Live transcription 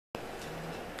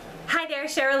there,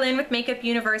 Cheryl Lynn with Makeup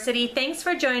University. Thanks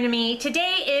for joining me.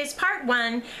 Today is part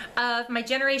 1 of my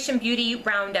Generation Beauty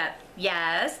Roundup.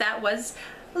 Yes, that was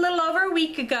a little over a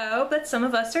week ago, but some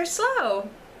of us are slow.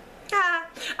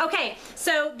 Okay,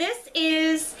 so this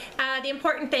is the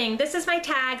important thing. This is my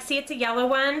tag. See, it's a yellow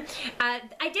one.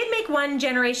 I did make one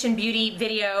Generation Beauty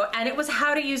video, and it was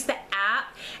how to use the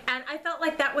app, and I felt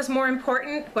like that was more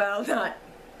important. Well, not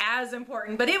as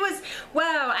important, but it was,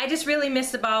 wow, I just really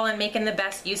missed the ball in making the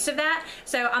best use of that.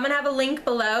 So I'm gonna have a link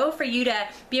below for you to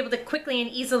be able to quickly and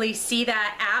easily see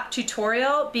that app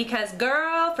tutorial, because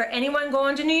girl, for anyone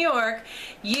going to New York,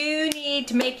 you need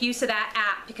to make use of that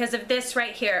app because of this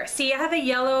right here. See, I have a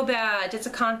yellow badge. It's a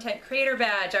content creator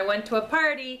badge. I went to a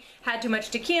party, had too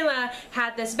much tequila,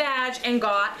 had this badge, and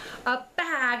got a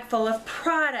bag full of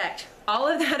product. All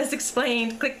of that is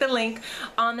explained. Click the link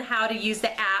on the how to use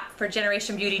the app for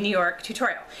Generation Beauty New York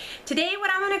tutorial. Today what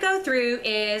I'm going to go through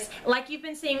is, like you've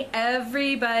been seeing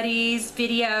everybody's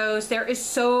videos, there is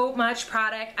so much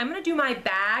product. I'm going to do my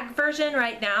bag version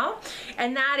right now,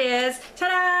 and that is,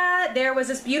 ta-da! There was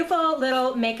this beautiful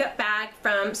little makeup bag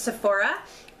from Sephora,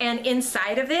 and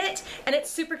inside of it, and it's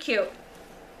super cute.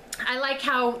 I like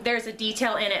how there's a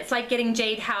detail in it. It's like getting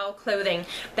Jade Howe clothing,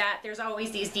 that there's always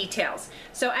these details.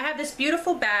 So I have this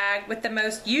beautiful bag with the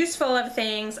most useful of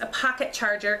things, a pocket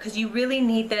charger, because you really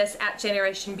need this at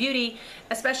Generation Beauty,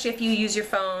 especially if you use your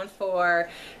phone for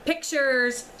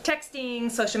pictures, texting,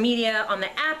 social media, on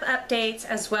the app updates,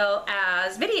 as well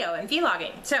as video and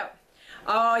vlogging. So,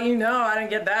 oh, you know I didn't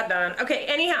get that done. Okay,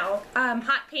 anyhow,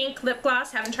 hot pink lip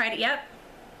gloss, haven't tried it yet.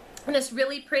 And this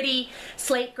really pretty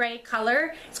slate gray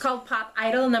color. It's called Pop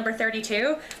Idol number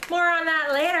 32. More on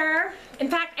that later. In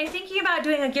fact, I'm thinking about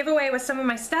doing a giveaway with some of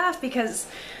my stuff because,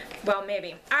 well,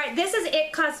 maybe. All right, this is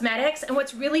IT Cosmetics, and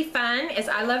what's really fun is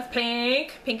I love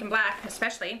pink, pink and black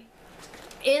especially.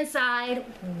 Inside,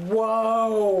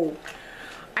 whoa.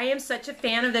 I am such a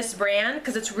fan of this brand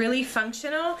because it's really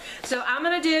functional. So I'm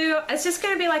gonna do, it's just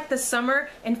gonna be like the summer.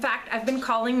 In fact, I've been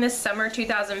calling this summer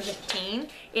 2015.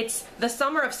 It's the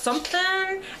summer of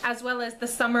something as well as the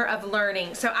summer of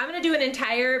learning. So I'm gonna do an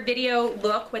entire video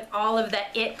look with all of the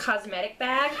IT Cosmetic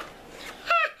bag.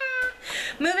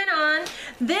 Moving on,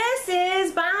 this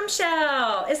is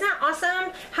Bombshell. Isn't that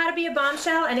awesome? How to be a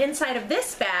bombshell. And inside of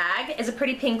this bag is a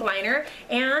pretty pink liner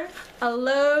and a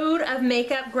load of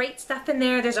makeup. Great stuff in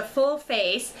there. There's a full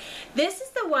face. This is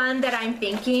the one that I'm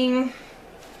thinking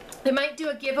I might do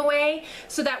a giveaway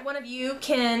so that one of you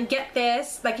can get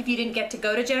this, like if you didn't get to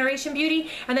go to Generation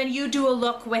Beauty, and then you do a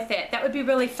look with it. That would be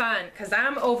really fun because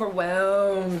I'm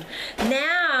overwhelmed.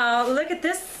 Now, look at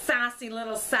this sassy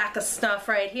little sack of stuff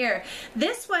right here.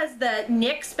 This was the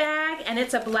NYX bag, and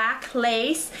it's a black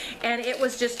lace, and it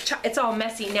was just, it's all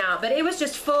messy now, but it was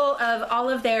just full of all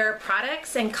of their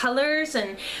products and colors,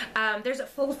 and there's a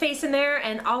full face in there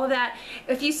and all of that.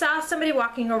 If you saw somebody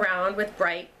walking around with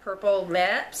bright purple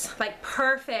lips, like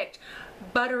perfect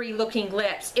buttery looking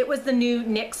lips, it was the new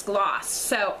NYX gloss.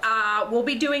 So we'll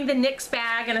be doing the NYX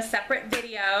bag in a separate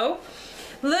video.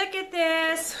 Look at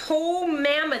this, oh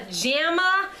mama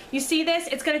jamma. You see this?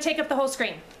 It's gonna take up the whole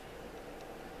screen.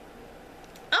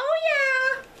 Oh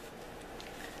yeah!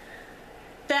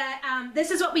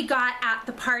 This is what we got at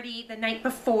the party the night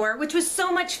before, which was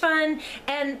so much fun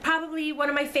and probably one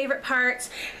of my favorite parts.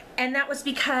 And that was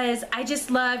because I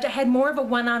just loved, I had more of a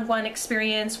one-on-one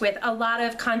experience with a lot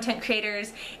of content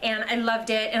creators, and I loved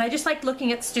it, and I just liked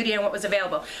looking at the studio and what was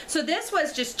available. So this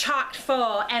was just chocked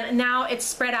full, and now it's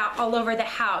spread out all over the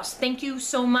house. Thank you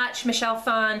so much, Michelle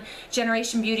Phan,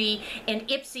 Generation Beauty, and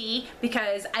Ipsy,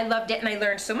 because I loved it and I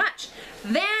learned so much.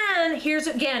 Then, here's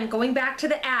again, going back to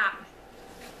the app,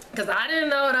 because I didn't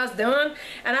know what I was doing,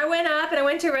 and I went up and I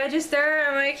went to register.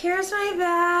 I'm like, here's my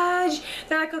badge.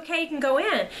 They're like, okay, you can go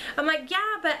in. I'm like,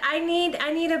 yeah, but I need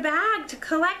a bag to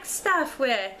collect stuff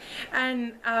with,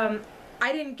 and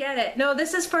I didn't get it. No,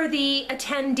 this is for the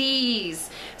attendees.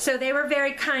 So they were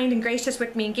very kind and gracious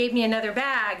with me and gave me another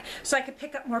bag so I could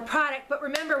pick up more product. But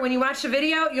remember, when you watch the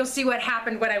video, you'll see what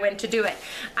happened when I went to do it.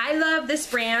 I love this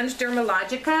brand,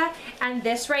 Dermalogica, and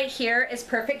this right here is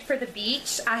perfect for the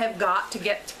beach. I have got to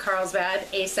get to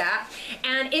Carlsbad ASAP.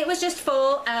 And it was just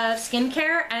full of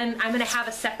skincare, and I'm gonna have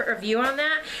a separate review on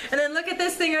that. And then look at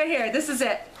this thing right here. This is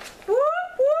it. Whoop,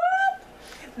 whoop.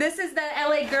 This is the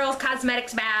LA Girls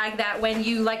Cosmetics bag that when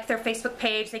you like their Facebook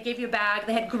page, they give you a bag.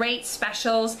 They had great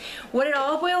specials. What it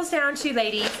all boils down to,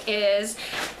 ladies, is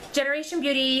Generation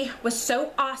Beauty was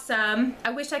so awesome.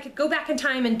 I wish I could go back in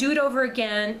time and do it over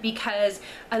again because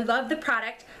I love the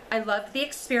product. I loved the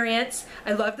experience.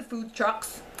 I love the food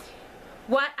trucks.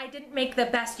 what I didn't make the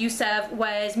best use of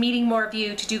was meeting more of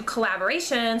you to do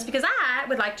collaborations, because I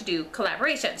would like to do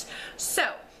collaborations.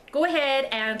 So go ahead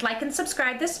and like and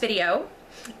subscribe this video.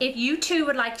 If you too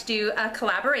would like to do a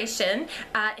collaboration,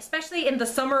 especially in the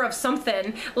summer of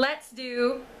something, let's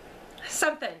do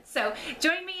something. So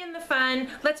join me in the fun.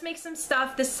 Let's make some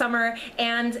stuff this summer,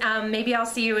 and maybe I'll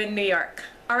see you in New York.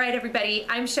 All right, everybody,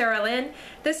 I'm Sherilyn.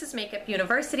 This is Makeup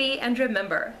University, and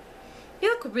remember, you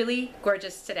look really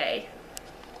gorgeous today.